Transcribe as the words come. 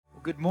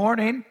Good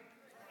morning.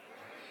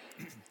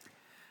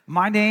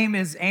 My name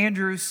is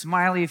Andrew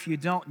Smiley, if you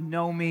don't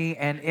know me,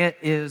 and it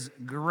is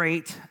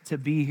great to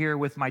be here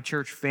with my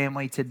church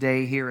family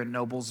today here in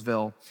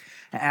Noblesville.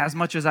 As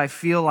much as I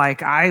feel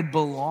like I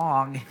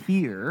belong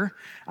here,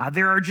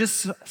 there are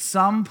just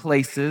some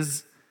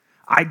places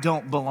I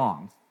don't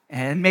belong.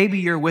 And maybe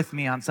you're with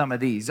me on some of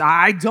these.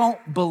 I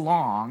don't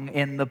belong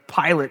in the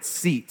pilot's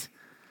seat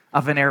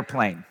of an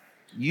airplane.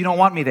 You don't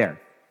want me there.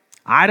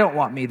 I don't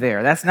want me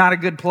there. That's not a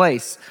good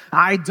place.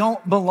 I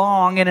don't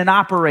belong in an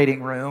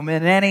operating room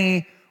in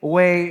any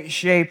way,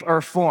 shape,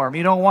 or form.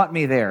 You don't want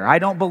me there. I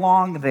don't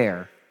belong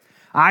there.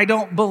 I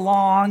don't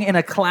belong in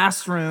a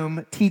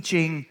classroom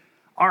teaching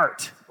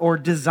art or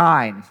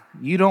design.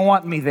 You don't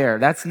want me there.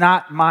 That's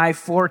not my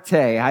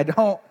forte. I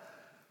don't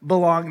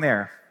belong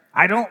there.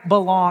 I don't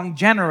belong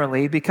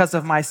generally because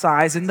of my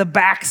size in the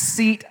back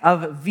seat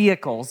of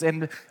vehicles.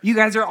 And you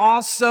guys are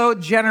all so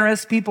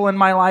generous people in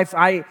my life.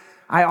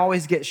 I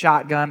always get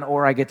shotgun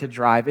or I get to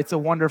drive. It's a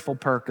wonderful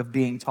perk of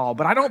being tall,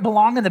 but I don't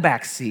belong in the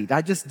back seat.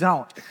 I just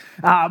don't.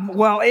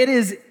 Well, it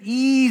is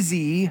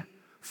easy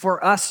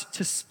for us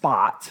to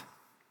spot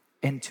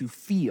and to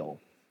feel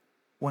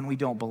when we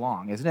don't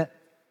belong, isn't it?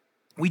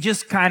 We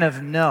just kind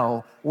of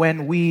know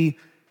when we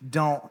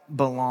don't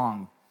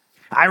belong.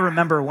 I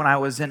remember when I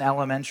was in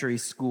elementary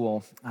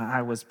school,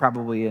 I was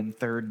probably in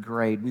third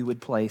grade, we would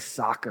play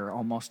soccer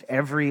almost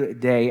every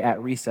day at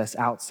recess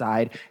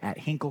outside at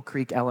Hinkle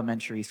Creek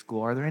Elementary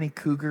School. Are there any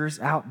Cougars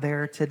out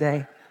there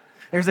today?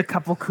 There's a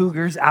couple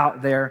Cougars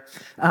out there.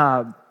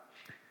 And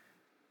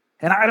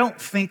I don't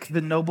think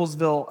the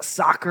Noblesville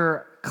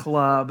Soccer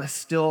Club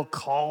still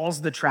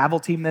calls the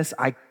travel team this.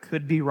 I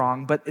could be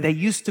wrong, but they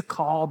used to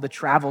call the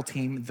travel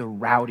team the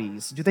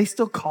Rowdies. Do they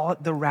still call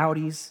it the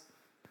Rowdies?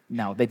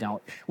 No, they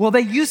don't. Well,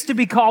 they used to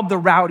be called the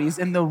Rowdies,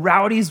 and the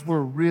Rowdies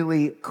were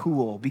really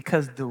cool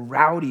because the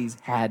Rowdies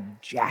had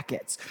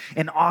jackets.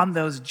 And on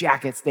those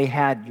jackets, they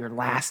had your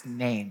last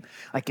name,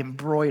 like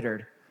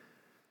embroidered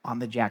on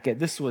the jacket.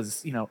 This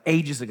was,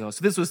 ages ago.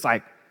 So this was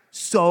like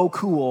so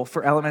cool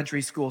for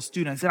elementary school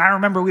students. And I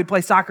remember we'd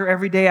play soccer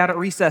every day out at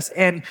recess,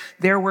 and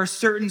there were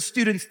certain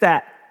students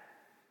that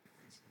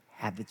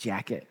had the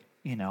jacket.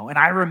 And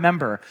I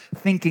remember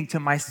thinking to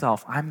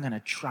myself, I'm going to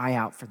try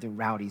out for the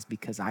Rowdies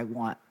because I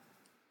want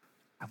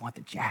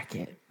the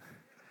jacket.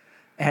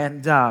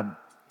 And that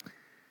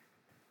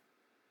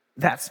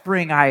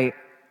spring, I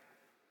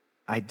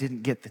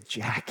didn't get the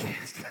jacket.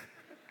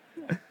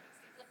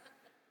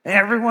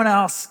 Everyone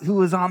else who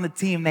was on the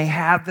team, they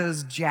had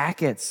those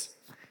jackets.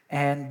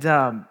 And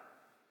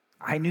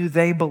I knew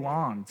they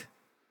belonged.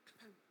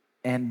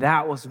 And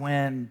that was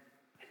when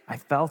I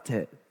felt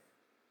it.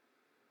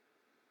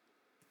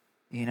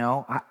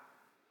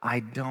 I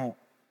don't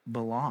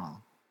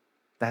belong.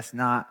 That's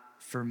not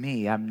for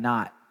me. I'm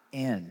not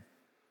in.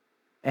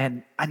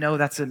 And I know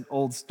that's an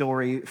old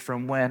story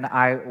from when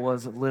I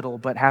was little,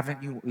 but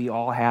haven't we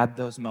all had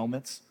those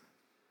moments?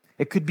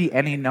 It could be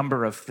any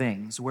number of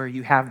things where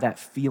you have that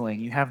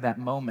feeling, you have that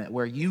moment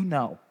where you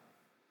know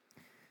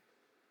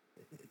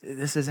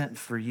this isn't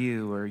for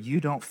you, or you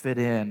don't fit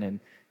in and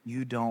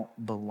you don't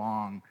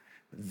belong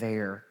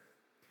there.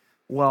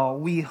 Well,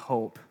 we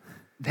hope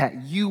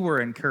that you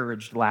were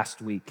encouraged last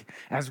week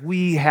as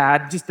we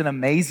had just an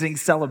amazing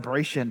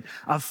celebration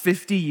of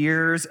 50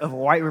 years of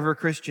White River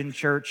Christian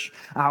Church.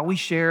 We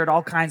shared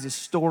all kinds of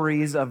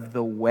stories of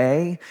the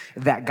way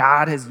that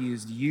God has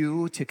used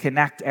you to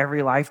connect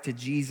every life to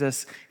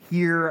Jesus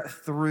here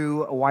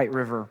through White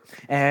River.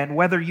 And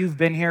whether you've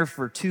been here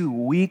for 2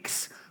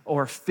 weeks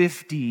or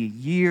 50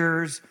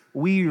 years,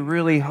 we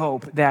really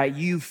hope that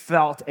you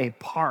felt a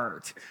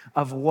part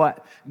of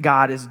what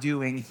God is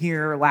doing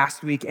here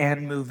last week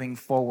and moving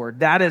forward.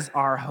 That is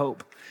our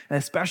hope. And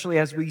especially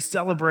as we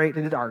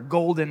celebrated our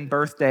golden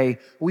birthday,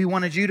 we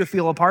wanted you to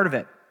feel a part of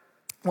it.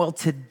 Well,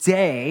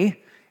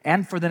 today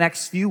and for the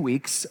next few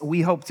weeks,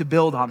 we hope to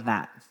build on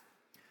that.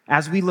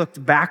 As we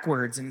looked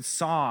backwards and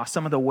saw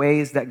some of the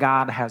ways that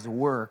God has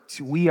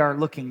worked, we are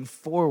looking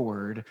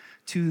forward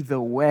to the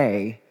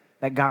way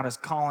that God is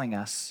calling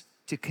us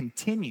to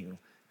continue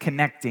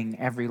connecting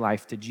every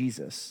life to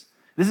Jesus.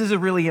 This is a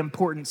really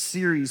important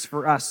series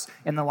for us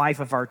in the life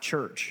of our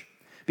church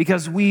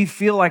because we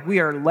feel like we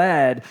are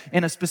led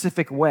in a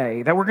specific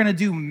way, that we're going to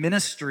do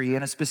ministry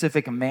in a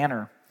specific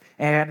manner.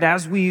 And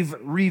as we've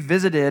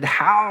revisited,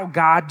 how,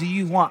 God, do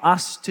you want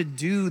us to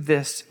do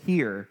this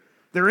here?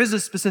 There is a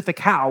specific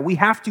how. We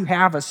have to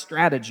have a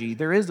strategy.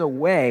 There is a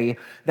way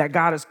that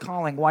God is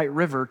calling White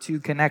River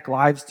to connect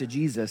lives to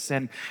Jesus.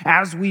 And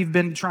as we've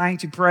been trying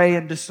to pray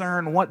and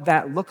discern what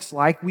that looks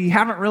like, we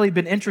haven't really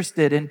been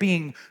interested in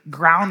being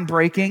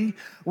groundbreaking.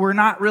 We're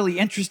not really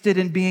interested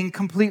in being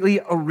completely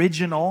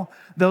original.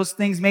 Those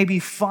things may be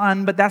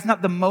fun, but that's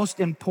not the most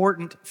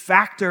important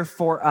factor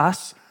for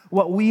us.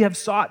 What we have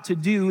sought to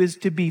do is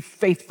to be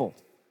faithful,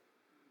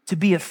 to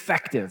be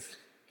effective.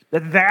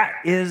 That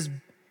is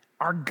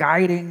our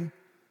guiding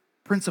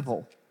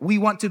principle. We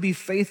want to be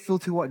faithful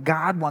to what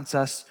God wants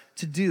us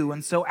to do.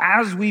 And so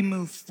as we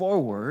move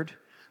forward,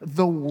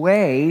 the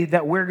way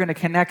that we're going to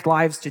connect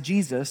lives to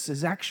Jesus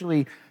is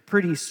actually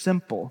pretty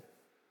simple.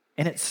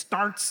 And it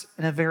starts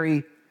in a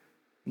very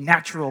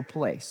natural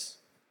place.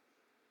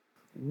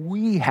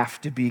 We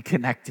have to be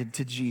connected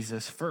to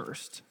Jesus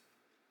first.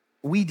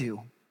 We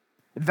do.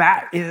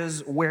 That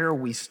is where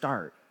we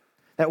start.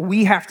 That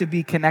we have to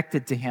be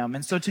connected to him.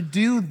 And so to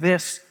do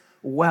this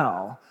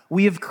well,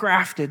 we have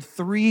crafted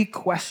 3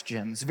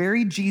 questions,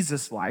 very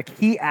Jesus-like.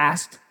 He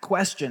asked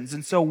questions.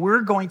 And so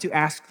we're going to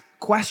ask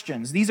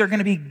questions. These are going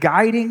to be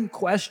guiding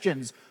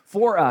questions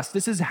for us.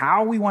 This is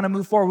how we want to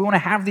move forward. We want to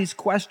have these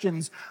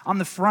questions on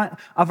the front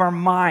of our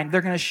mind.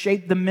 They're going to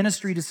shape the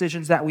ministry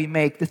decisions that we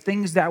make, the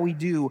things that we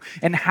do,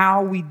 and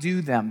how we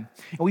do them.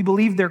 And we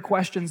believe they're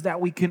questions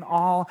that we can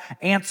all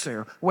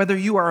answer. Whether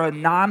you are a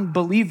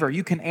non-believer,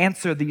 you can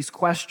answer these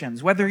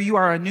questions. Whether you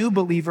are a new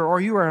believer or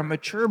you are a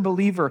mature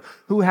believer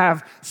who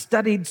have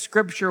studied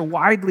Scripture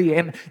widely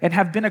and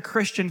have been a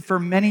Christian for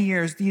many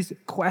years, these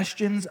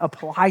questions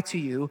apply to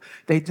you.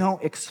 They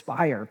don't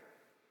expire.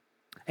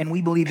 And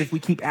we believe if we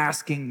keep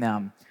asking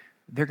them,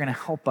 they're going to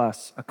help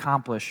us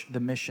accomplish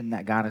the mission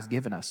that God has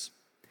given us.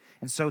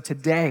 And so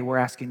today we're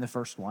asking the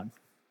first one.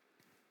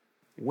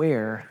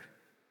 Where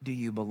do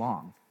you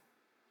belong?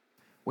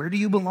 Where do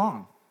you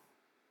belong?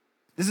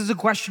 This is a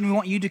question we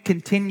want you to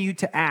continue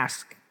to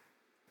ask.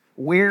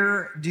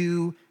 Where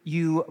do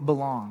you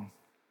belong?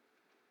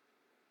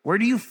 Where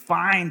do you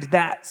find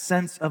that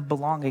sense of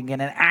belonging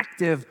in an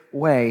active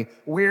way?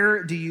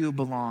 Where do you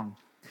belong?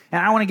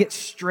 And I want to get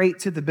straight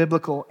to the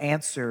biblical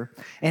answer,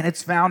 and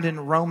it's found in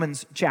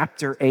Romans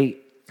chapter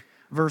 8,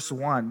 verse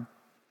 1.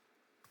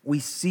 We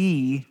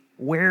see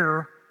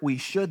where we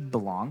should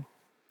belong,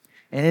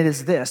 and it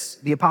is this.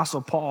 The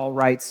Apostle Paul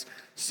writes,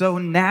 "So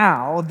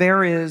now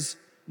there is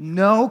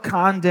no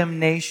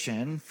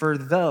condemnation for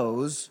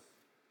those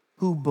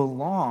who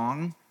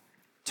belong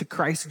to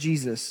Christ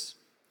Jesus.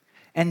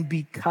 And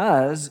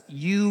because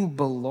you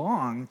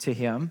belong to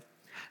him,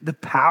 the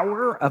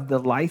power of the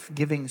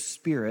life-giving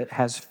Spirit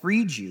has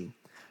freed you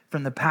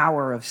from the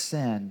power of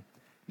sin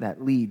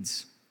that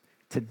leads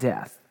to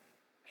death."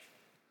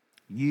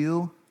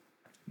 You,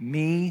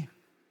 me,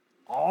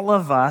 all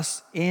of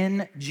us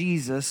in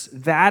Jesus,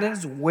 that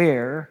is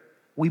where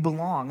we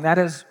belong. That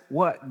is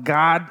what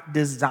God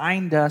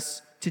designed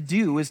us to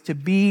do, is to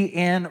be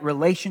in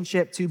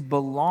relationship, to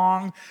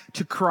belong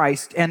to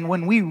Christ. And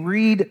when we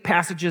read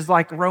passages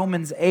like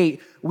Romans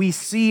 8, we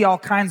see all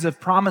kinds of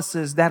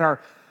promises that are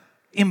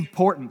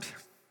important.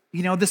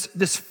 You know,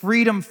 this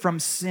freedom from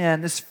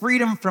sin, this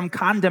freedom from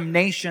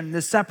condemnation,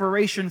 this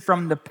separation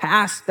from the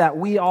past that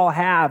we all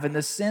have and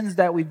the sins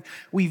that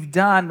we've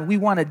done. We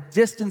want to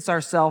distance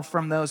ourselves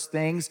from those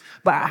things.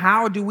 But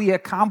how do we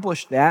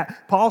accomplish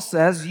that? Paul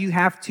says you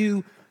have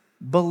to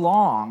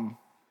belong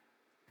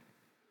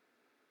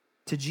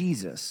to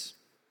Jesus.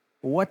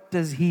 What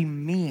does he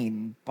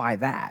mean by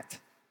that?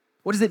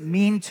 What does it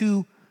mean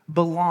to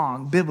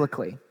belong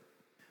biblically?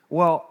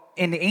 Well,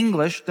 in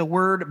English, the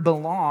word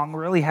belong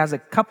really has a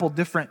couple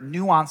different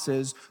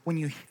nuances. When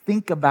you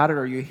think about it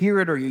or you hear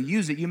it or you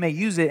use it, you may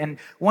use it in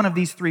one of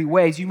these 3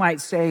 ways. You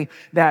might say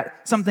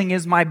that something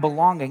is my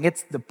belonging.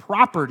 It's the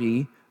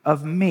property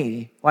of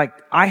me. Like,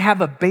 I have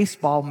a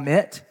baseball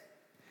mitt.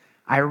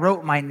 I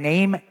wrote my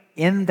name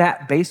in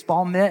that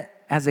baseball mitt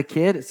as a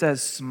kid. It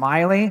says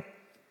Smiley,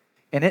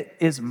 and it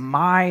is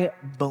my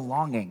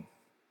belonging.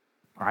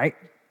 All right?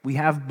 We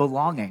have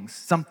belongings,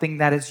 something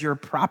that is your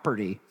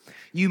property.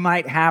 You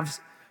might have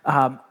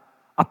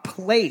a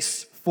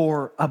place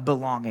for a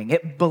belonging.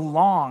 It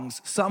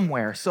belongs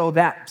somewhere. So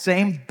that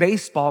same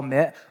baseball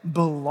mitt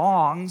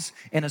belongs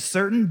in a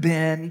certain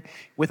bin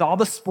with all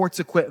the sports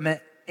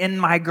equipment in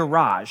my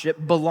garage.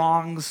 It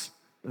belongs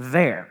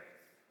there.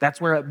 That's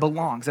where it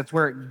belongs. That's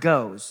where it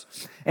goes.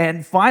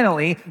 And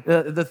finally,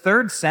 the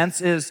third sense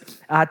is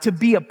to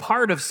be a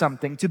part of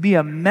something, to be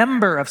a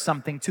member of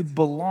something, to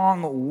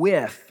belong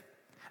with.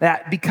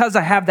 That because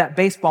I have that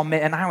baseball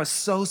mitt and I was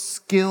so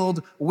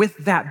skilled with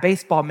that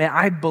baseball mitt,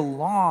 I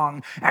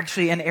belong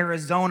actually in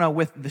Arizona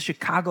with the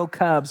Chicago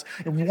Cubs,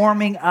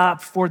 warming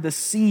up for the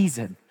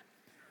season.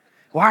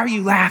 Why are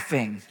you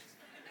laughing?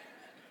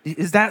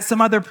 Is that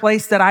some other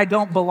place that I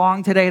don't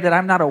belong today that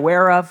I'm not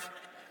aware of?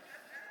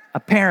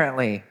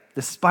 Apparently,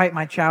 despite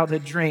my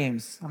childhood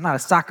dreams, I'm not a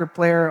soccer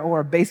player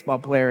or a baseball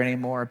player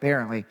anymore,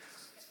 apparently.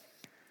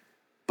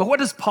 But what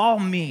does Paul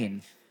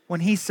mean when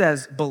he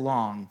says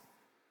belong?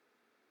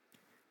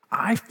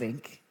 I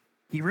think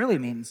he really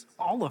means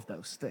all of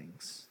those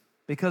things,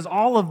 because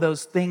all of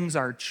those things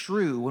are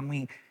true when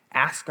we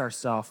ask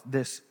ourselves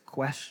this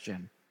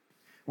question.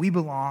 We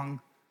belong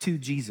to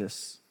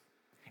Jesus.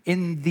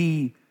 In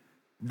the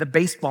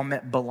baseball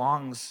mitt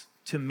belongs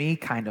to me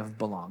kind of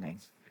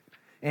belonging.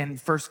 In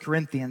 1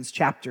 Corinthians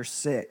chapter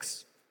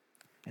 6,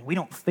 and we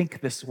don't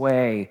think this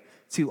way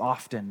too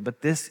often,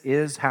 but this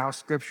is how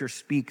Scripture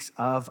speaks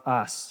of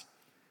us.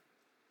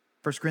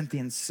 1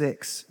 Corinthians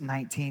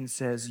 6:19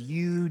 says,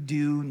 "You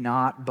do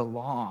not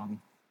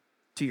belong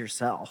to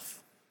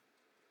yourself,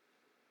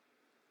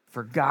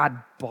 for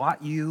God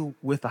bought you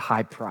with a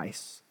high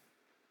price.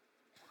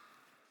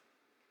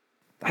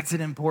 That's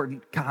an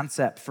important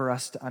concept for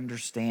us to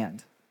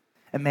understand.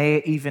 It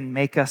may even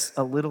make us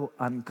a little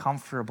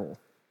uncomfortable.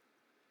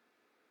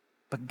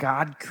 But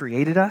God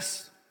created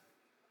us.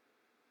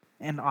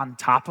 And on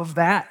top of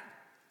that,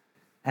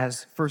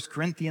 as 1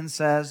 Corinthians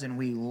says, and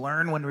we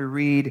learn when we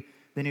read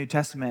the New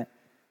Testament,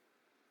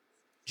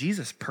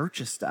 Jesus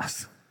purchased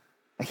us.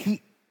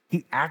 He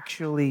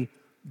actually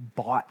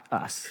bought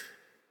us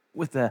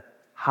with a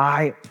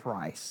high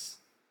price,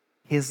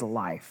 his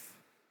life.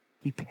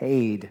 He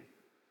paid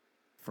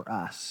for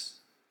us.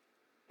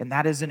 And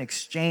that is an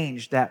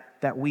exchange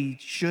that we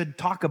should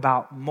talk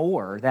about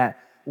more, that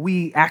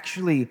we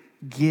actually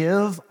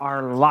give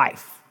our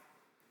life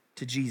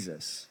to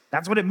Jesus.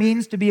 That's what it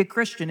means to be a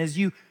Christian, is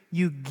you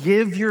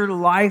give your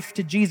life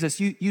to Jesus.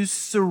 You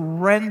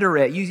surrender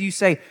it. You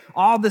say,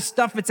 all this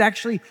stuff, it's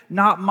actually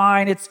not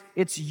mine.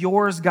 It's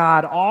yours,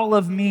 God. All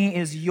of me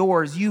is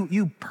yours.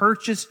 You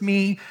purchased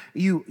me.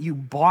 You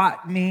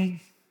bought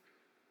me.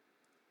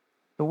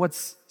 But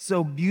what's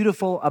so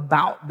beautiful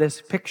about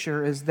this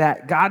picture is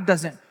that God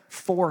doesn't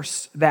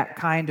force that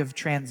kind of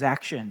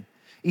transaction,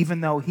 even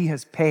though he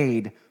has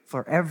paid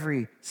for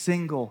every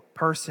single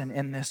person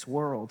in this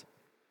world.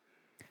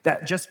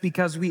 That just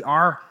because we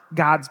are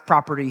God's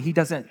property, he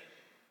doesn't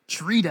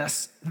treat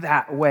us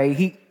that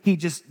way. He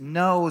just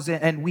knows,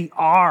 and we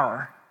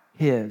are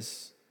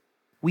his.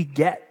 We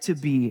get to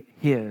be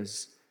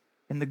his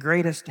in the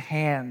greatest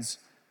hands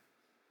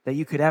that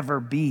you could ever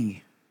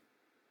be.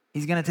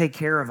 He's going to take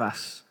care of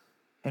us,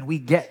 and we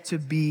get to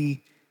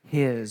be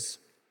his.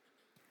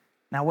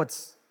 Now,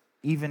 what's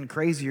even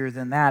crazier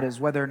than that is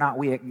whether or not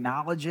we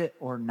acknowledge it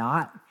or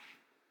not.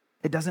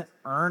 It doesn't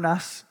earn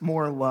us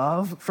more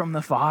love from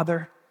the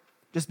Father.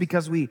 Just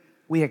because we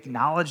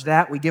acknowledge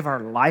that, we give our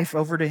life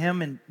over to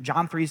him. In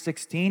John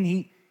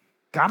 3:16,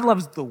 God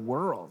loves the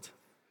world.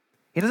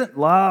 He doesn't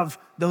love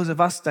those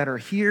of us that are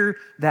here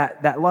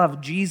that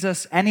love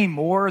Jesus any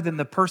more than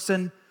the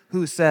person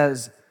who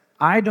says,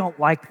 I don't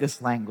like this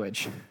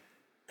language.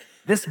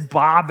 This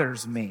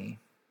bothers me.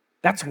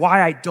 That's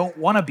why I don't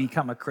want to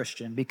become a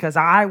Christian, because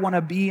I want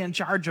to be in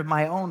charge of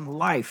my own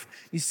life.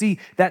 You see,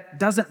 that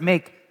doesn't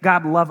make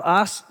God love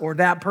us or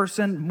that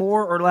person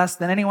more or less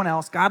than anyone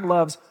else. God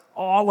loves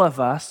all of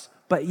us,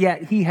 but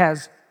yet he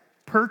has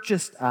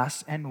purchased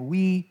us and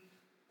we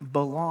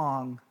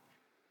belong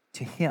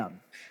to him.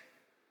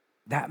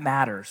 That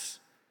matters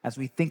as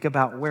we think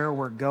about where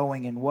we're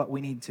going and what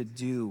we need to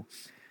do.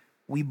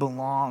 We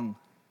belong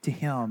to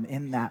him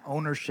in that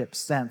ownership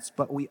sense,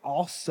 but we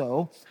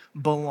also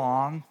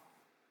belong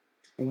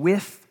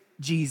with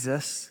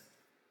Jesus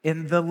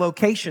in the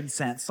location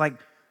sense. Like,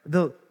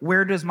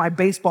 where does my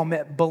baseball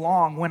mitt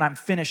belong when I'm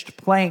finished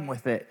playing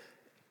with it?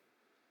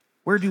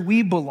 Where do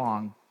we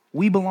belong?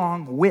 We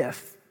belong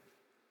with,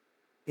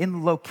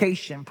 in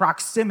location,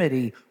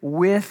 proximity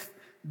with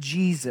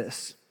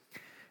Jesus.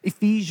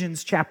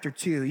 Ephesians chapter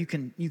 2, you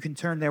can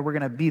turn there. We're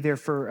going to be there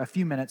for a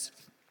few minutes.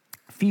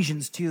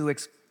 Ephesians 2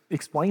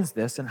 explains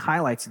this and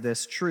highlights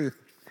this truth.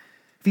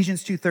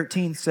 Ephesians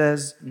 2:13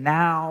 says,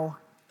 now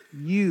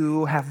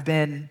you have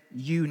been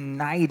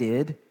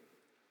united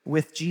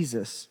with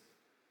Jesus.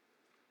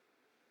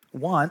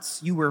 Once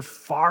you were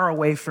far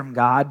away from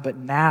God, but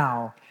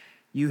now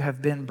you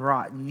have been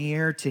brought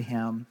near to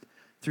him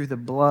through the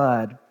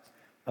blood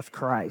of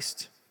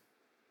Christ.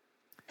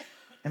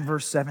 In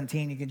verse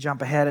 17, you can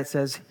jump ahead. It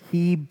says,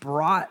 he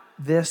brought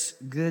this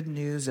good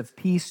news of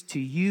peace to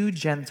you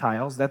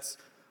Gentiles, that's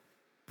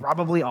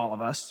probably all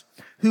of us,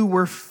 who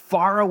were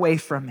far away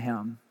from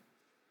him,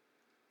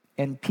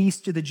 and peace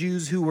to the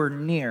Jews who were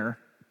near.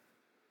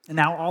 And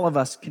now all of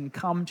us can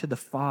come to the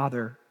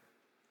Father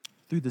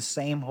through the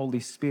same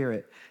Holy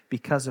Spirit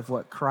because of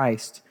what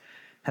Christ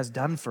has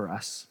done for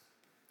us.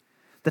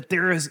 That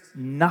there is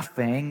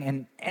nothing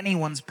in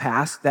anyone's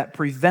past that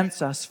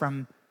prevents us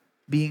from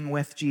being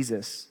with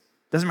Jesus.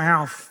 Doesn't matter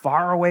how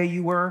far away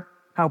you were,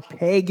 how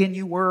pagan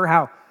you were,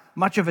 how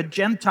much of a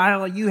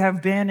Gentile you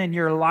have been in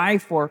your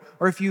life, or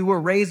if you were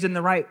raised in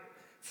the right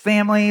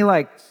family,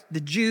 like the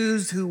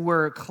Jews who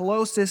were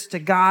closest to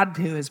God,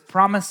 to his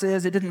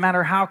promises. It didn't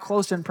matter how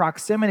close in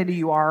proximity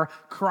you are.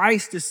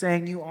 Christ is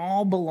saying you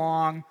all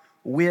belong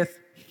with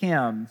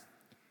him.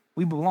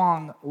 We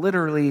belong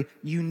literally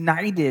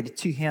united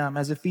to him,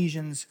 as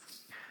Ephesians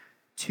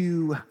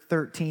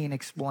 2:13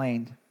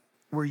 explained.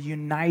 We're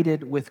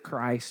united with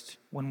Christ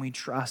when we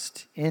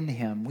trust in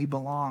him. We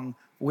belong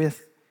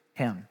with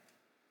him.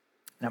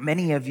 Now,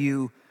 many of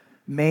you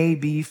may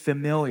be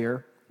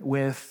familiar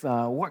with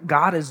what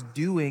God is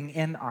doing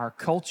in our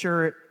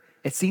culture.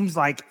 It seems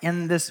like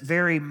in this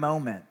very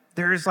moment,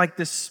 there's like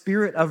this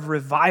spirit of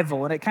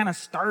revival, and it kind of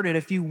started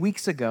a few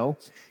weeks ago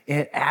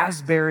at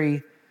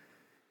Asbury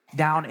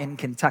down in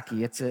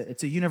Kentucky. It's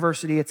a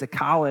university, it's a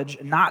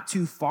college not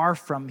too far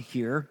from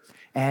here,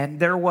 and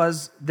there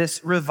was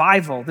this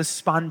revival, this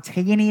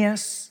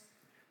spontaneous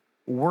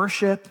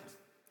worship,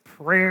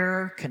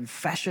 prayer,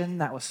 confession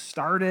that was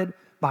started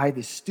by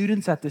the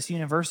students at this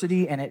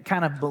university, and it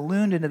kind of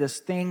ballooned into this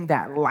thing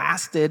that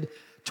lasted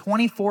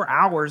 24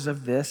 hours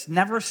of this,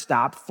 never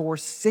stopped, for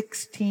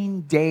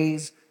 16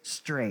 days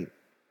straight.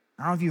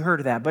 I don't know if you heard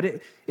of that, but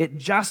it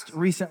just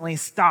recently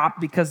stopped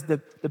because the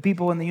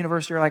people in the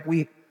university are like,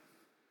 we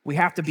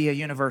have to be a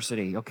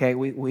university, okay?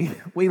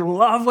 We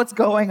love what's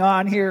going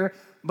on here,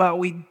 but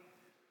we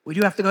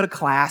do have to go to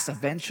class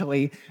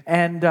eventually,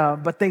 and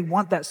but they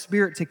want that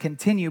spirit to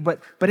continue.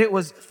 But it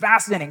was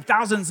fascinating.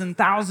 Thousands and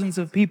thousands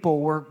of people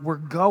were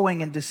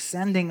going and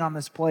descending on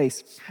this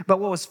place. But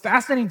what was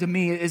fascinating to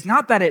me is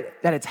not that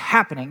it's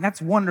happening.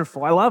 That's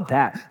wonderful. I love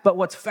that. But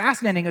what's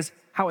fascinating is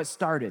how it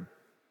started.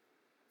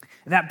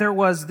 That there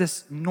was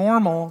this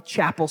normal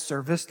chapel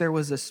service. There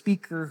was a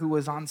speaker who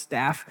was on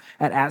staff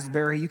at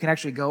Asbury. You can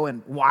actually go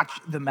and watch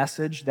the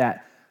message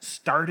that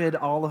started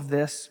all of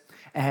this.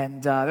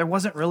 And there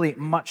wasn't really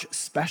much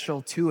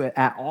special to it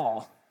at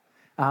all.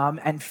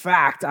 In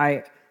fact,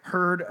 I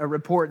heard a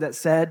report that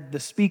said the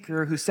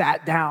speaker who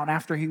sat down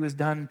after he was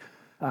done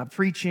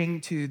preaching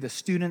to the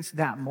students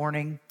that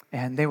morning,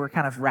 and they were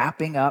kind of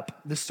wrapping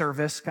up the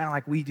service, kind of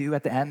like we do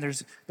at the end.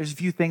 There's a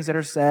few things that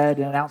are said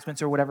and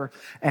announcements or whatever.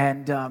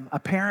 And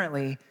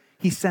apparently,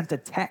 he sent a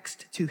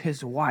text to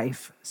his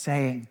wife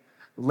saying,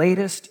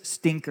 "Latest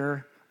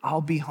stinker,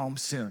 I'll be home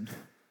soon."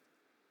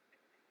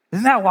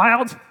 Isn't that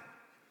wild?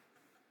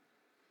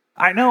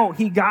 I know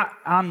he got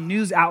on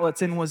news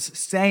outlets and was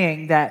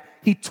saying that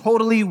he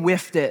totally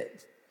whiffed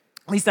it.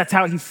 At least that's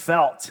how he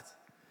felt.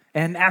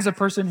 And as a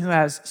person who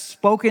has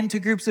spoken to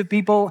groups of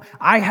people,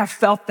 I have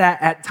felt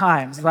that at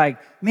times. Like,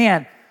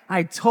 man,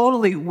 I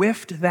totally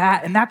whiffed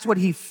that. And that's what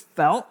he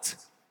felt.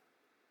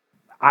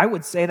 I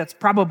would say that's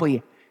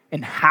probably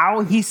in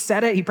how he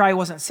said it. He probably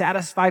wasn't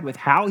satisfied with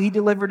how he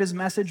delivered his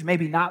message.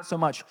 Maybe not so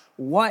much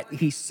what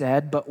he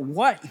said, but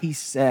what he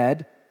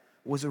said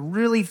was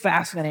really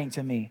fascinating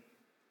to me.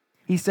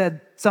 He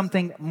said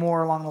something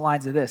more along the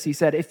lines of this. He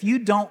said, if you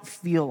don't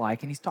feel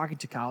like, and he's talking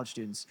to college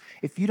students,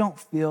 if you don't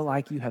feel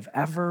like you have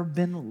ever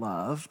been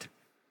loved,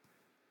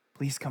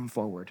 please come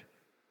forward.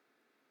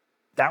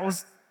 That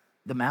was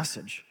the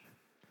message.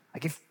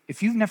 Like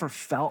if you've never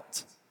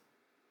felt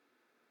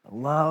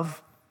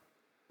love,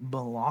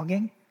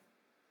 belonging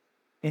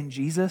in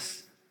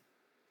Jesus,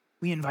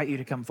 we invite you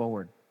to come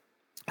forward.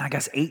 And I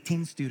guess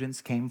 18 students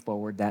came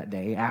forward that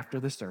day after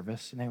the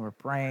service, and they were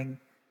praying,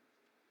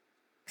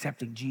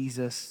 accepting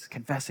Jesus,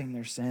 confessing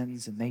their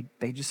sins, and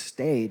they just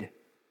stayed.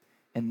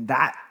 And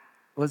that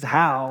was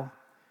how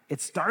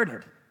it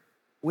started,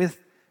 with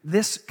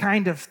this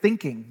kind of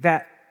thinking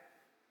that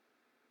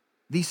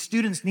these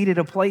students needed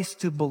a place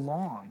to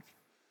belong,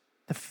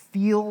 to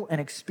feel and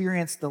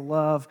experience the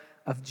love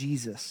of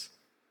Jesus.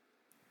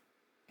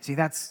 See,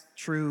 that's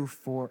true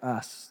for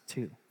us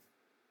too.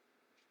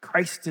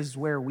 Christ is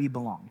where we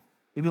belong.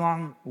 We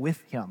belong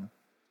with him,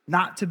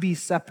 not to be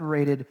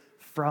separated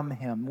from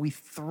him. We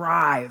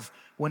thrive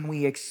when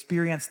we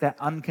experience that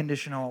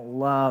unconditional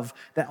love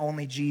that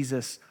only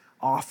Jesus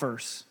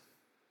offers.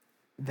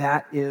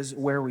 That is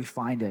where we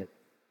find it.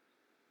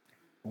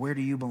 Where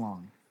do you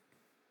belong?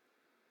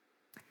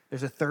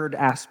 There's a third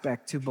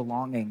aspect to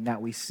belonging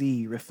that we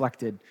see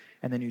reflected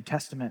in the New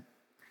Testament,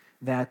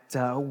 that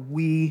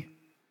we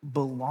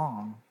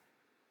belong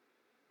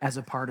as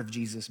a part of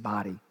Jesus'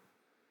 body.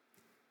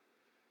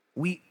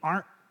 We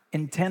aren't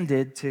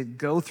intended to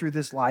go through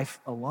this life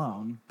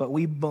alone, but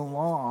we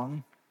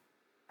belong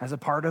as a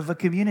part of a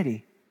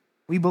community.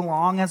 We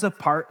belong as a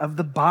part of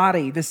the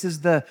body. This is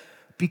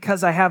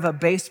because I have a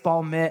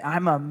baseball mitt,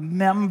 I'm a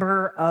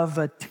member of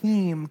a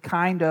team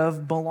kind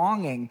of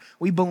belonging.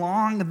 We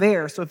belong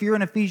there. So if you're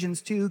in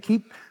Ephesians 2,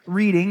 keep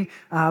reading.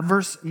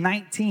 Verse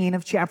 19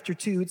 of chapter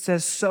 2, it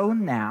says, "So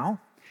now,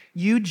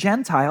 you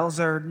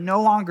Gentiles are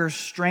no longer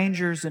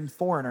strangers and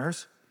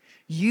foreigners.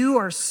 You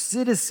are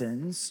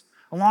citizens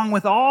along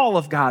with all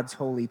of God's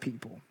holy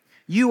people.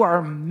 You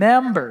are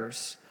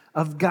members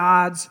of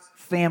God's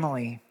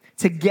family.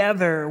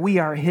 Together, we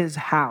are his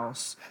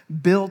house,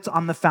 built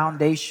on the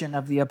foundation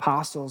of the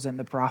apostles and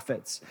the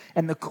prophets.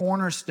 And the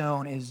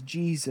cornerstone is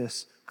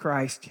Jesus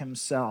Christ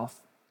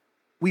himself.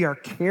 We are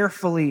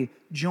carefully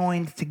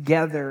joined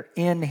together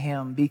in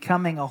him,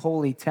 becoming a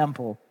holy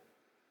temple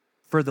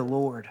for the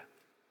Lord."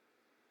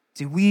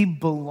 See, we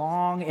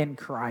belong in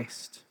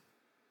Christ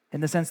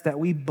in the sense that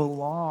we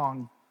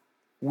belong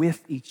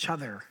with each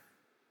other,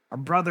 our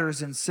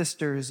brothers and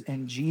sisters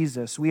in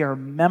Jesus. We are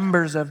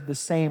members of the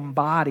same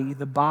body,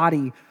 the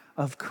body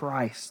of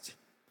Christ.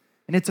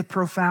 And it's a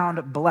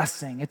profound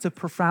blessing. It's a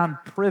profound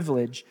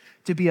privilege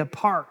to be a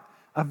part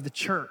of the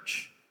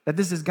church, that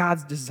this is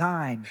God's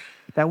design,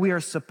 that we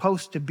are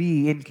supposed to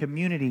be in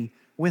community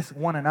with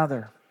one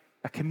another,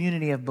 a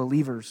community of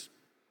believers.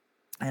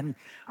 And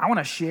I want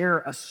to share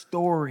a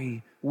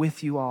story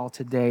with you all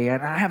today.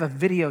 And I have a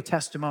video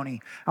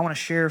testimony I want to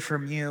share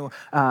from you.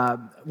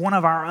 One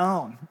of our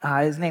own.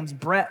 His name's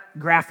Brett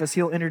Graffis.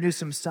 He'll introduce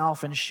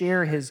himself and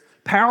share his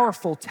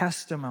powerful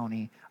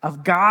testimony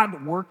of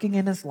God working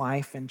in his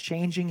life and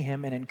changing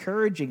him and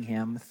encouraging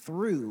him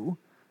through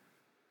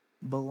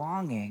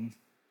belonging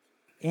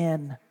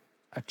in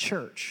a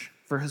church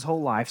for his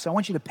whole life. So I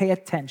want you to pay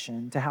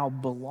attention to how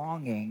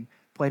belonging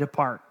played a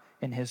part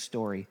in his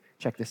story.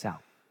 Check this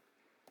out.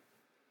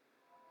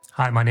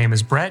 Hi, my name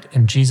is Brett,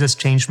 and Jesus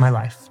changed my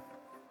life.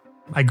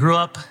 I grew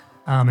up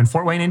in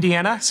Fort Wayne,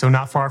 Indiana, so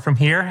not far from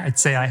here. I'd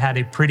say I had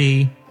a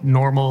pretty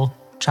normal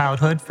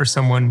childhood for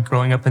someone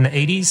growing up in the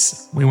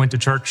 80s. We went to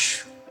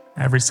church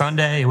every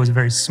Sunday. It was a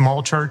very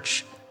small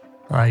church,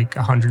 like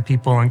 100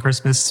 people on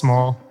Christmas,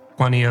 small,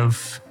 plenty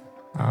of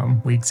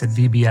weeks at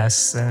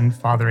VBS and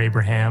Father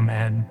Abraham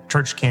and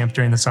church camp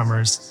during the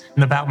summers.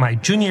 And about my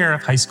junior year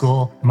of high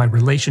school, my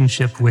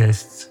relationship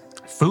with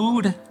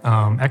food,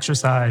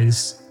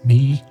 exercise,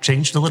 me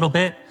changed a little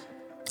bit.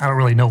 I don't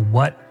really know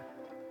what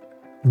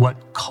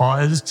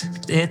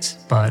caused it,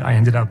 but I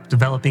ended up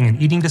developing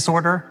an eating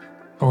disorder.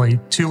 Only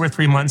 2 or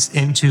 3 months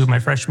into my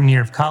freshman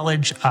year of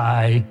college,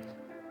 I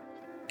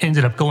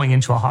ended up going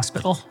into a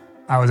hospital.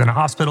 I was in a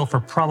hospital for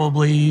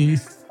probably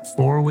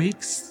 4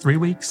 weeks, 3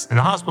 weeks. And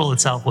the hospital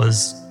itself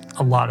was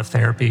a lot of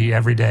therapy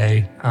every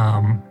day,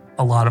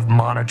 a lot of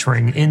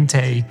monitoring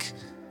intake,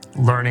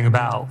 learning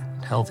about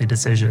healthy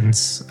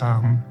decisions.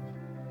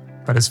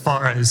 But as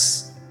far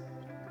as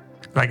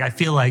I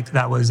feel like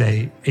that was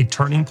a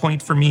turning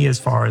point for me as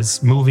far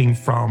as moving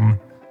from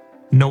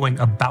knowing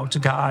about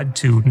God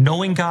to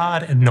knowing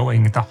God and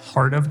knowing the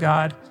heart of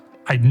God.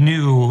 I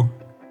knew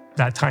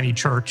that tiny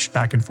church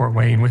back in Fort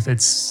Wayne with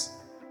its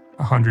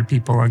 100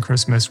 people on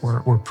Christmas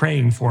were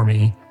praying for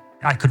me.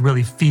 I could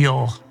really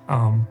feel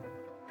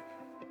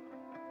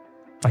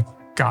like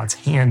God's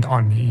hand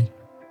on me,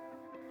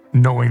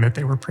 knowing that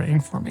they were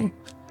praying for me.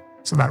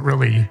 So that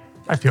really,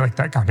 I feel like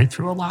that got me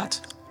through a lot.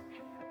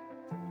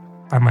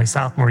 By my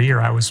sophomore year,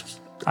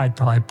 I'd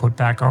probably put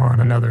back on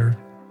another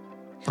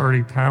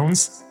 30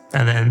 pounds.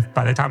 And then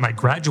by the time I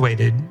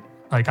graduated,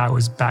 I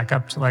was back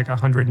up to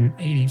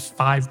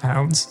 185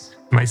 pounds.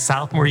 My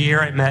sophomore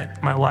year, I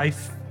met my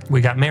wife. We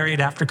got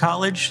married after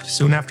college,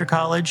 soon after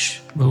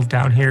college, moved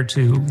down here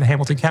to the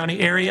Hamilton County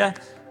area.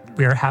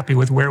 We are happy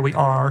with where we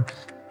are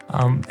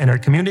in our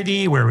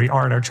community, where we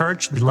are in our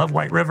church. We love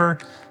White River.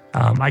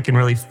 I can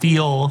really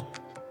feel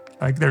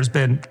like there's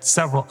been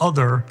several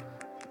other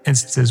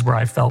instances where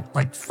I felt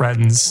like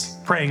friends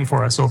praying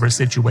for us over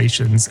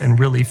situations and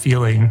really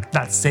feeling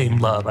that same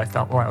love I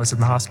felt while I was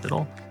in the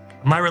hospital.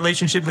 My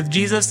relationship with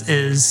Jesus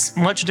is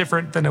much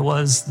different than it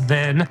was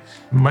then,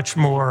 much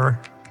more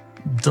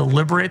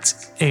deliberate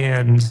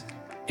and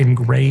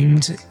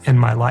ingrained in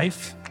my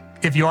life.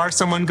 If you are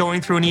someone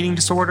going through an eating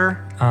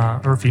disorder,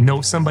 or if you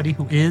know somebody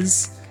who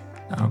is,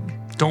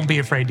 don't be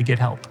afraid to get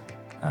help.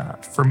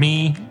 For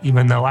me,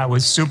 even though I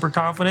was super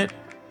confident,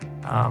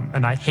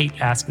 and I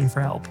hate asking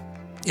for help,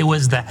 it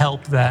was the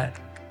help that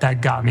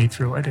got me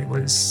through it. It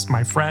was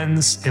my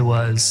friends. It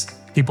was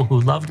people who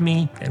loved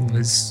me. It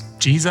was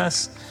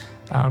Jesus.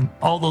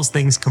 All those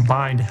things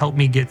combined to help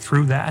me get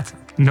through that.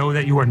 Know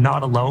that you are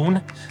not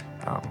alone.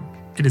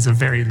 It is a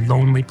very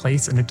lonely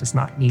place, and it does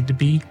not need to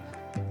be,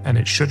 and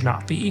it should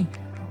not be.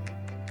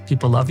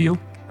 People love you,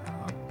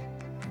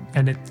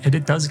 and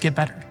it does get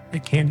better.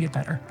 It can get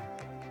better.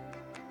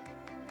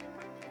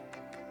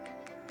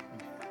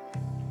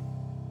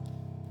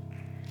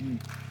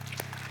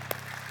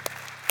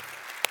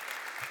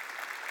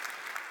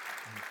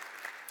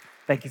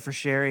 Thank you for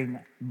sharing,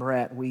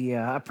 Brett. We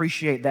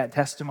appreciate that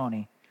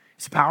testimony.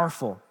 It's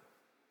powerful.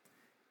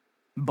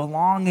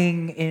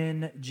 Belonging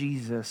in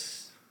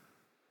Jesus,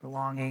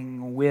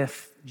 belonging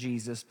with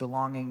Jesus,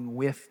 belonging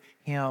with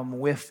Him,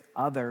 with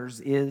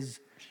others is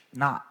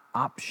not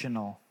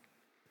optional.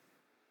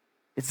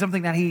 It's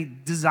something that He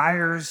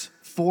desires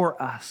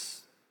for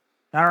us.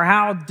 No matter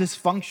how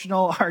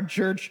dysfunctional our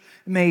church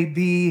may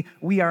be,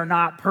 we are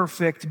not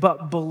perfect,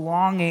 but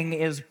belonging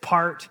is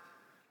part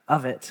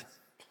of it.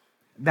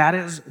 That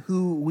is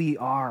who we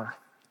are.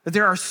 But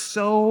there are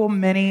so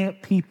many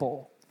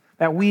people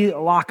that we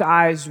lock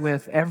eyes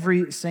with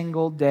every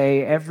single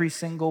day, every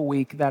single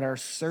week that are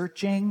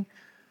searching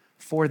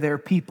for their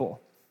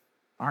people,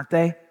 aren't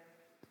they?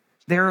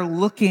 They're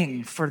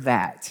looking for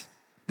that.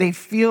 They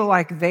feel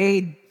like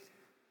they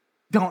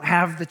don't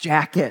have the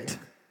jacket,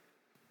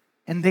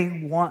 and they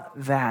want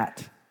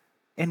that.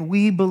 And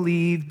we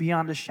believe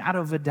beyond a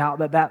shadow of a doubt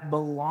that that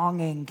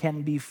belonging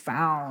can be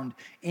found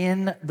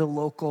in the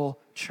local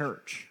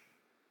church.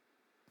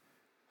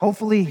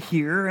 Hopefully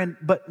here,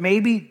 but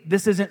maybe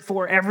this isn't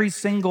for every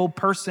single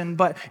person,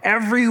 but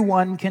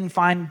everyone can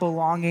find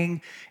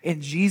belonging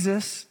in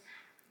Jesus.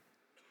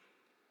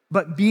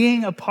 But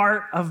being a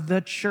part of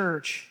the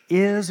church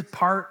is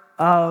part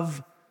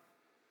of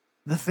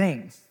the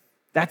thing.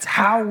 That's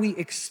how we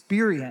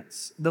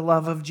experience the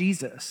love of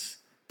Jesus.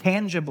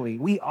 Tangibly,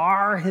 we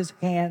are His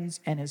hands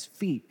and His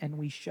feet, and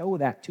we show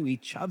that to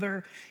each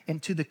other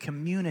and to the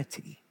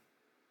community.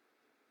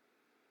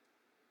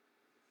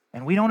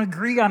 And we don't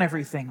agree on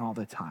everything all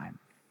the time.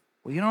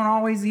 We don't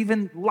always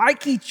even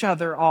like each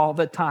other all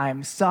the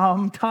time,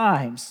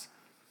 sometimes.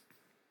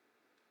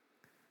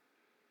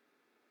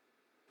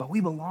 But we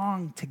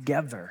belong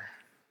together.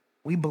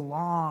 We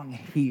belong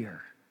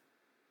here.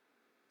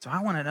 So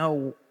I want to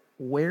know,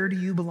 where do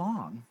you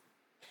belong?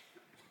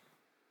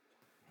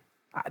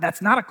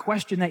 That's not a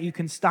question that you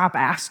can stop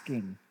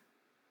asking.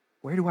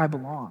 Where do I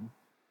belong?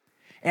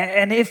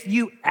 And if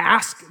you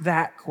ask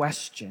that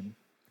question,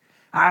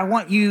 I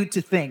want you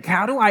to think,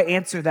 how do I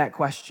answer that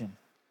question?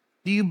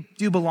 Do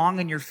you belong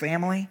in your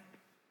family?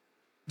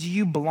 Do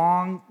you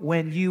belong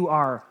when you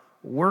are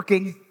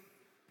working?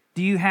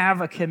 Do you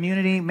have a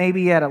community,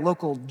 maybe at a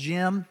local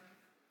gym?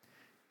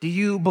 Do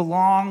you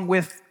belong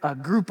with a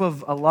group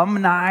of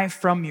alumni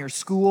from your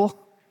school?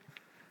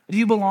 Do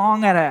you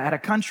belong at a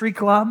country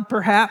club,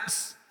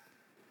 perhaps?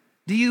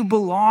 Do you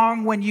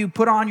belong when you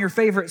put on your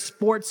favorite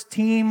sports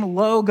team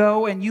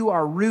logo and you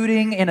are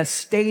rooting in a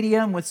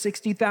stadium with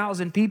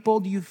 60,000 people?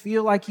 Do you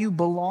feel like you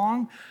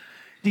belong?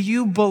 Do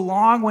you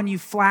belong when you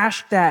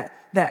flash that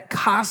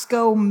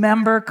Costco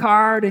member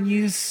card and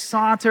you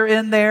saunter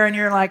in there and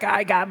you're like,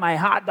 I got my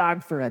hot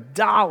dog for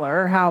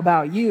 $1. How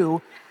about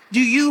you?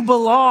 Do you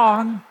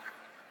belong?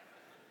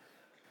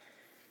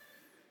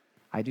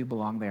 I do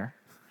belong there.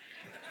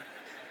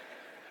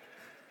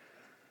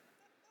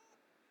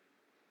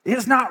 It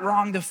is not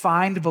wrong to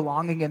find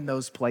belonging in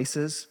those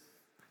places.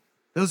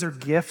 Those are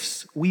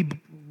gifts. We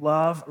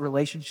love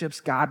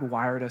relationships. God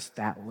wired us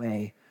that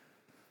way.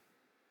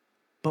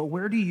 But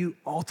where do you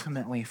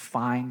ultimately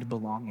find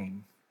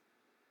belonging?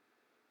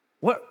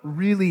 What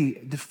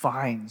really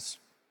defines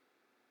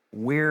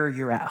where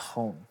you're at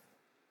home?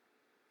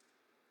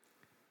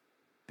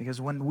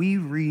 Because when we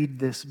read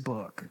this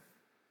book,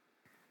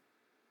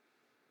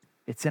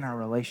 it's in our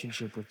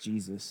relationship with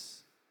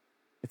Jesus.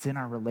 It's in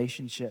our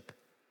relationship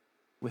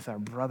with our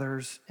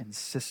brothers and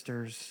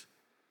sisters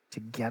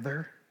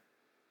together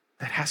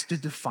that has to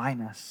define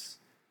us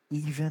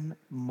even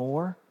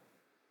more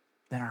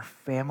than our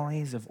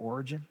families of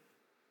origin.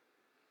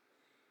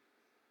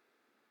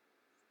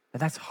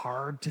 And that's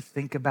hard to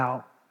think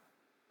about,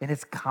 and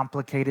it's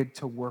complicated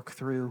to work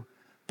through,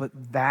 but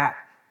that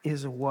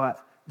is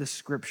what the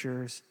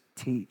scriptures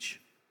teach.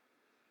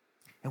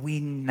 And we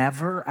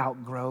never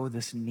outgrow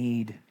this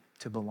need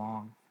to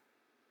belong.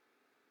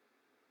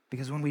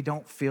 Because when we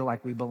don't feel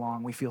like we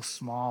belong, we feel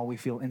small, we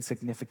feel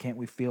insignificant,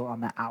 we feel on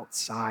the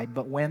outside.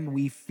 But when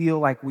we feel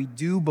like we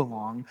do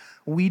belong,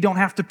 we don't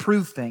have to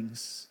prove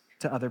things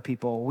to other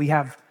people. We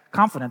have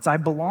confidence. I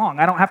belong.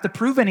 I don't have to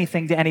prove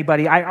anything to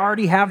anybody. I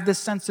already have this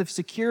sense of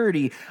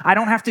security. I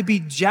don't have to be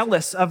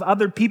jealous of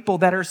other people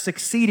that are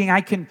succeeding. I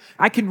can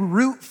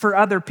root for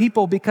other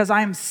people because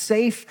I am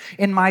safe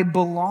in my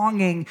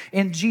belonging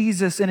in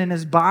Jesus and in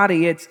his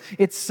body.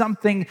 It's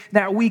something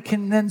that we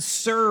can then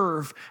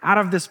serve out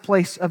of this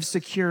place of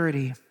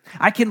security.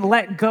 I can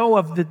let go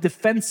of the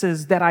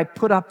defenses that I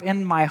put up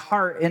in my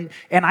heart, and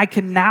I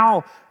can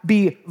now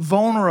be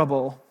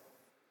vulnerable.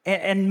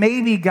 And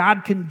maybe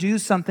God can do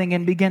something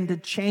and begin to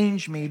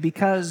change me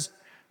because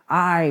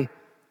I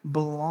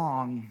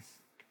belong.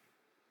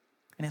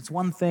 And it's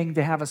one thing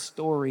to have a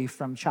story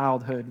from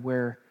childhood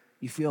where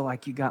you feel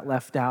like you got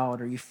left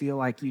out or you feel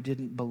like you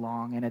didn't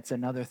belong. And it's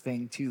another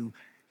thing to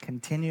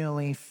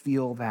continually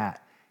feel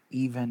that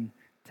even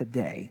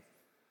today.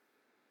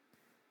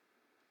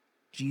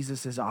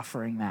 Jesus is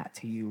offering that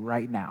to you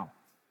right now.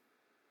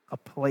 A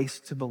place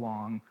to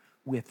belong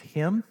with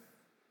him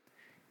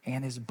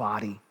and his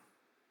body.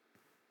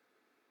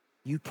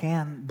 You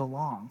can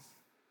belong.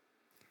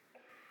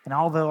 And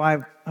although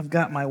I've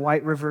got my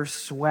White River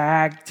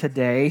swag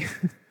today,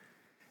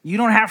 you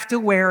don't have to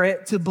wear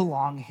it to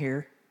belong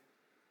here.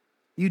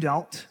 You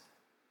don't.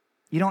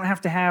 You don't have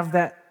to have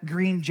that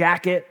green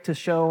jacket to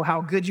show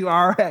how good you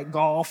are at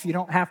golf. You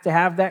don't have to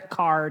have that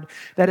card.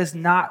 That is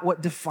not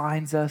what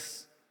defines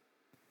us.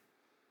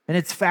 And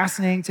it's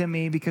fascinating to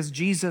me because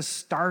Jesus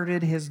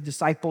started his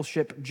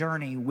discipleship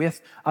journey with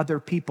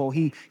other people.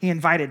 He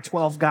invited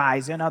 12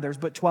 guys and others,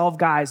 but 12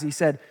 guys. He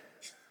said,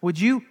 would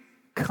you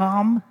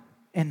come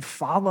and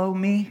follow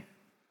me?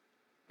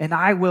 And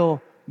I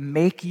will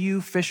make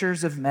you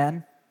fishers of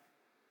men.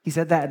 He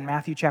said that in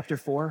Matthew chapter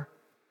 4.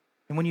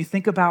 And when you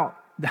think about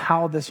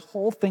how this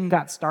whole thing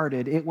got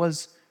started, it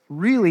was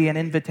really an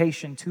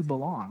invitation to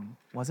belong,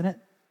 wasn't it?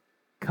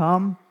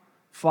 Come,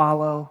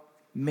 follow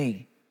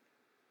me.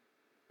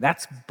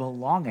 That's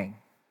belonging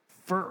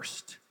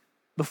first,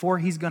 before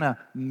he's going to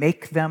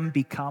make them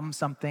become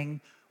something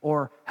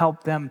or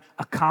help them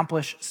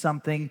accomplish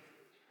something,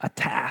 a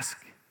task.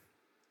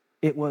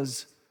 It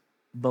was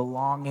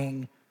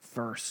belonging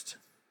first.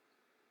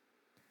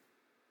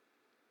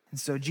 And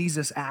so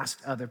Jesus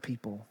asked other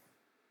people,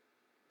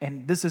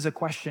 and this is a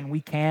question we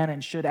can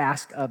and should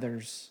ask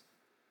others,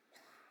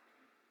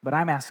 but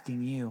I'm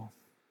asking you,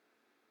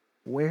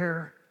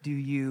 where do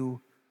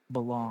you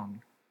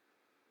belong?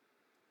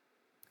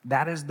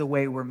 That is the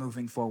way we're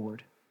moving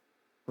forward.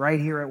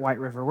 Right here at White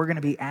River, we're going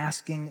to be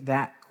asking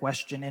that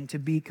question. And to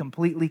be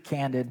completely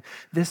candid,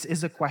 this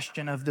is a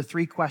question of the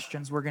 3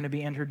 questions we're going to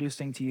be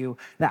introducing to you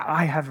that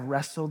I have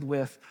wrestled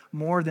with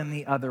more than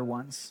the other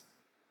ones.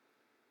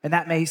 And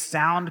that may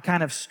sound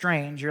kind of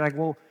strange. You're like,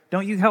 well,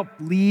 don't you help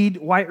lead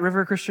White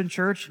River Christian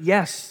Church?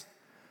 Yes.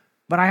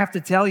 But I have to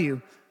tell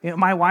you,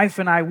 my wife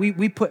and I,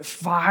 we put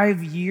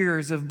 5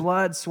 years of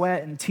blood,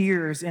 sweat, and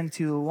tears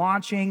into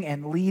launching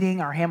and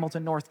leading our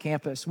Hamilton North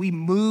campus. We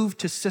moved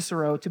to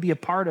Cicero to be a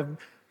part of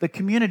the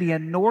community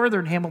in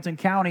northern Hamilton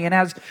County. And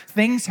as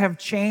things have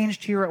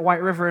changed here at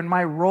White River and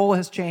my role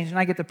has changed and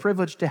I get the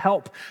privilege to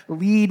help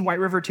lead White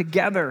River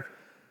together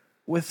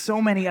with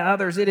so many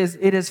others, it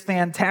is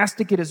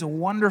fantastic. It is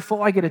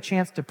wonderful. I get a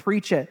chance to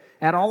preach it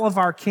at all of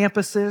our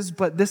campuses,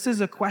 but this is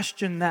a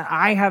question that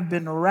I have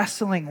been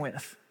wrestling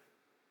with.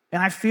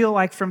 And I feel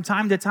like from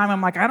time to time,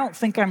 I'm like, I don't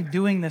think I'm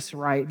doing this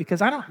right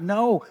because I don't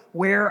know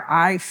where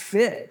I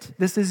fit.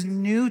 This is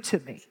new to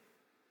me.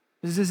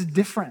 This is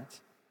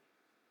different.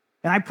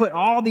 And I put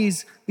all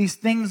these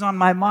things on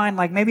my mind,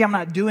 like maybe I'm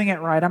not doing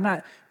it right. I'm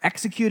not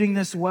executing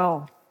this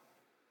well.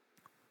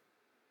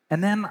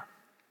 And then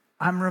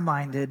I'm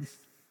reminded,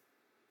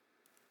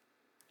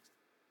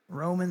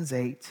 Romans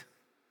 8,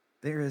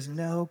 there is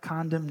no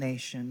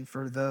condemnation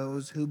for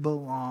those who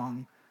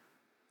belong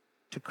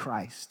to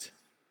Christ.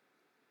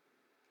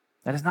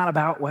 That is not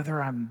about whether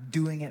I'm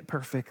doing it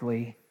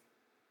perfectly.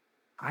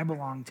 I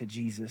belong to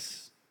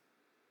Jesus.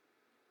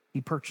 He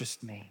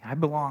purchased me. I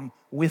belong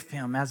with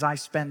him. As I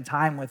spend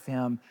time with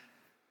him,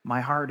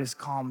 my heart is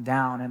calmed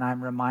down, and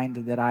I'm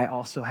reminded that I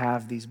also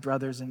have these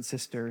brothers and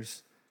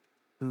sisters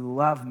who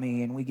love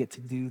me, and we get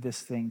to do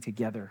this thing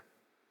together.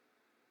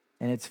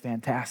 And it's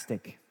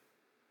fantastic.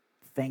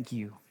 Thank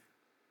you.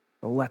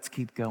 Well, let's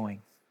keep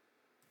going.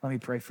 Let me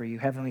pray for you.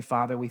 Heavenly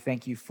Father, we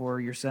thank you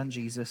for your son,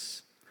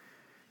 Jesus.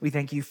 We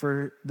thank you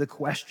for the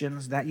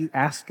questions that you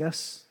ask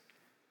us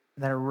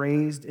that are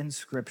raised in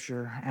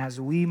Scripture. As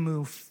we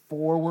move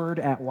forward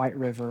at White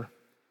River,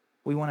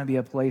 we want to be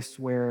a place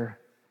where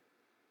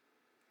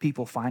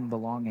people find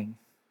belonging,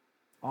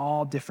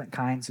 all different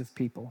kinds of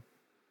people,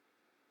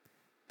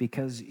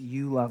 because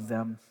you love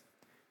them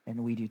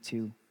and we do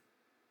too.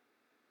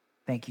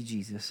 Thank you,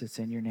 Jesus. It's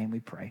in your name we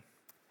pray.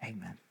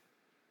 Amen.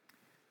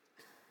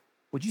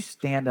 Would you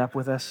stand up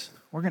with us?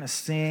 We're going to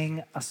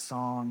sing a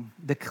song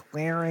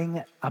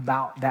declaring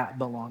about that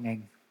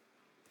belonging,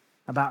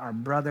 about our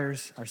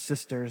brothers, our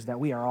sisters, that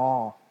we are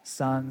all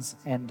sons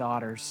and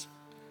daughters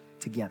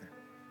together.